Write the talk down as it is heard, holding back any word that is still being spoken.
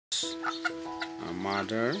this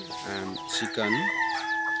mother and chicken.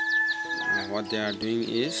 What they are doing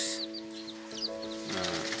is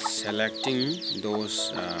selecting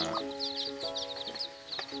those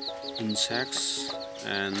insects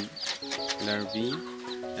and larvae,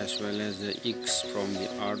 as well as the eggs from the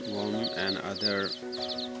earthworm and other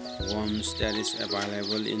worms that is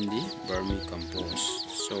available in the vermicompost.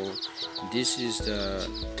 So this is the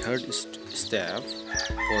third step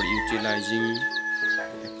for utilizing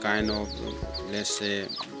a kind of, let's say,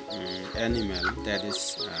 animal that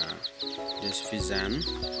is this pigeon.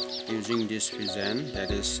 Using this pigeon,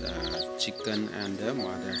 that is chicken and the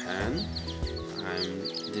mother hen, I'm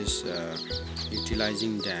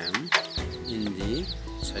utilizing them in the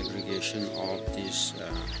segregation of this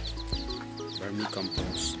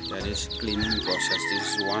vermicompost, that is cleaning process.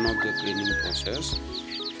 This is one of the cleaning process.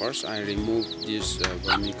 First, I remove this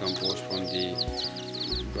vermicompost from the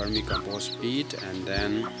vermicompost pit, and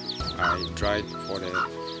then I dried for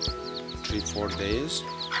 3-4 days.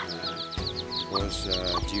 Was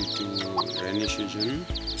due to rainy season,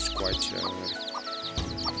 it's quite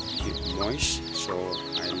moist, so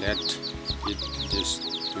I let it just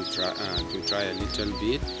to dry a little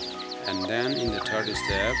bit, and then in the third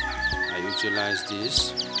step I utilize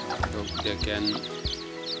this. They can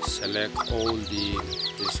select all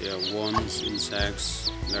these worms,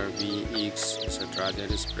 insects, larvae, eggs, etc. that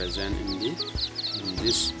is present in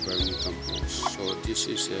this vermicompost. So this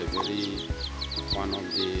is a very one of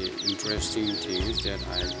the interesting things that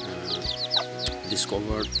I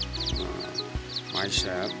discovered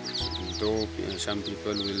myself. Though some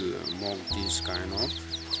people will mock these kind of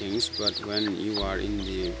things, but when you are in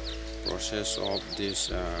the process of this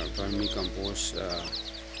vermicompost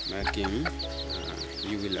making,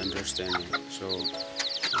 you will understand it. So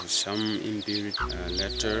some impurity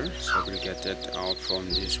later segregated out from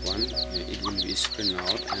this one, it will be screened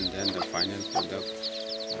out, and then the final product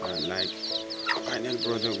final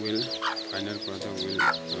product will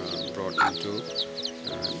brought into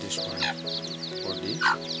this one for the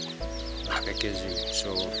packaging.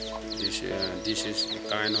 So this is a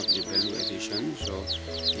kind of the value addition. So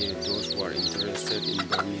those who are interested in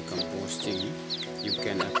vermicomposting, you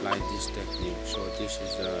can apply this technique. So this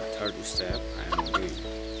is the third step I am doing.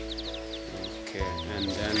 Okay, and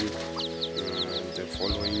then the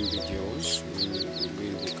following videos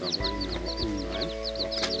will be covering in my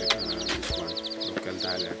local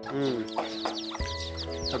dialect.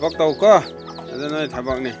 Tabak tau ko, ada noi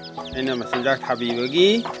tabak ni. Aina masinjak thabi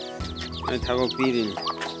bagi, noi tabak pirin.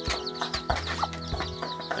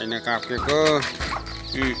 Aina kap ke ko.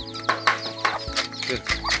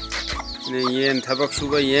 Ni yen tabak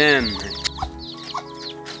suba yen.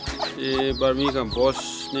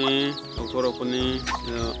 Vermicompost ni, doktor ko ni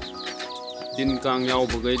din kang yaw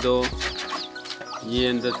bagay do.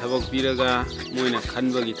 Yen da tabak piraga, moina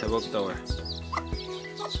khanbagi tabak tawa.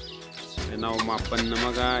 Now mapan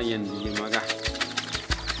namaga yen limaga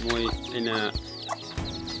moi ina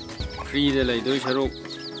free de lai doi saruk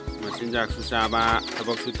machinjak su saba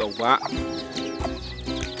tabak su tawba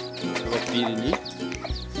tabak pirini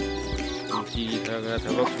ti taga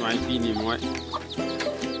tabak mai pini moi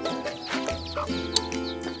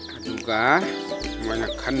aduga moina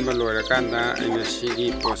khanba loira kanda ina sigi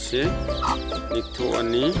pose nikto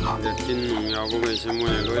ani datin yawo gai se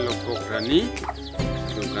moina loi lokhrani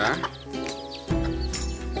aduga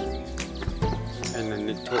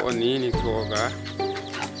niktoga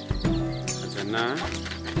ajana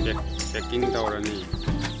checking taurani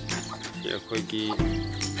si akhoi ki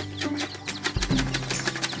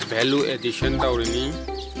value addition taurani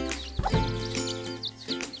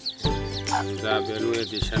da value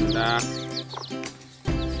addition da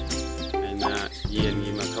aina yen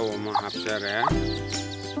gi mathau ama hapchare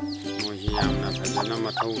mo hi amna phajana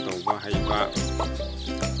mathau tawba haiba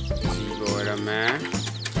si loirame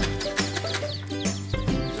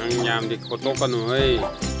yam di kotok kanu hai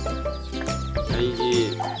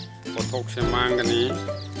aigi kotok se mangani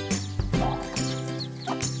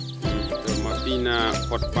to mapina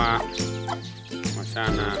potpa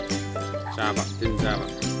masana chaba tin chaba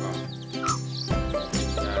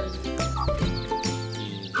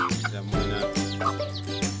jamana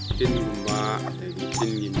tin gumba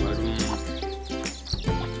tin gi marum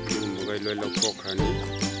mugai loi lokok khani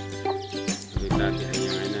ta ti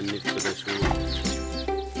hayang aina nit pada su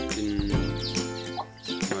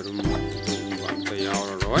marum ta yaw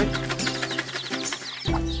rồi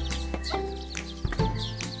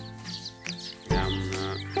yam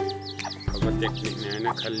aba technique này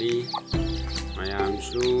na khali mayam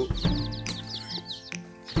su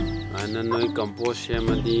ana noi compost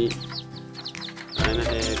semadi ana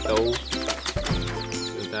he tau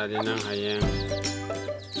ta ꯇꯥꯔꯗꯤ ꯅꯪ ꯍꯌꯦꯡ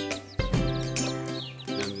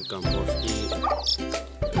ꯅꯪꯒꯤ ꯀꯝꯄꯣꯁꯀꯤ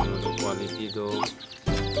ꯀ꯭ꯋꯥꯂꯤꯇꯤꯗꯣ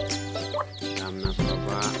ꯌꯥꯝꯅ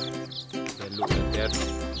ꯐꯕ value aided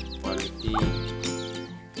quality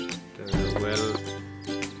well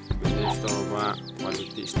manage ꯇꯧꯔꯕ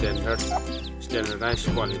quality ꯁ꯭ꯇꯦꯟꯗꯔꯗꯥꯏꯁ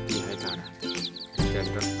quality ꯍꯥꯏꯇꯥꯔꯦ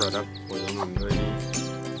standard product ꯑꯣꯏꯕ ꯉꯝꯗꯣꯏꯅꯤ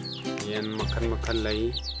ꯌꯦꯟ ꯃꯈꯜ ꯃꯈꯜ ꯂꯩ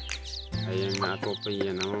ꯍꯌꯦꯡꯅ ꯑꯇꯣꯞꯄ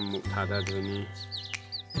ꯌꯦꯟ ꯑꯃꯃꯨꯛ ꯊꯥꯗꯗꯣꯏꯅꯤ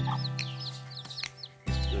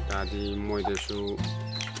ꯑꯗꯨꯇꯥꯔꯗꯤ ꯃꯣꯏꯗꯁꯨ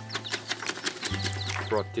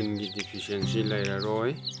ꯄ꯭ꯔꯣꯇꯤꯟꯒꯤ ꯗꯤꯐꯤꯁꯤꯌꯦꯟꯁꯤ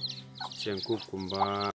ꯂꯩꯔꯔꯣꯏ ꯆꯦꯡꯀꯨꯞꯀꯨꯝꯕ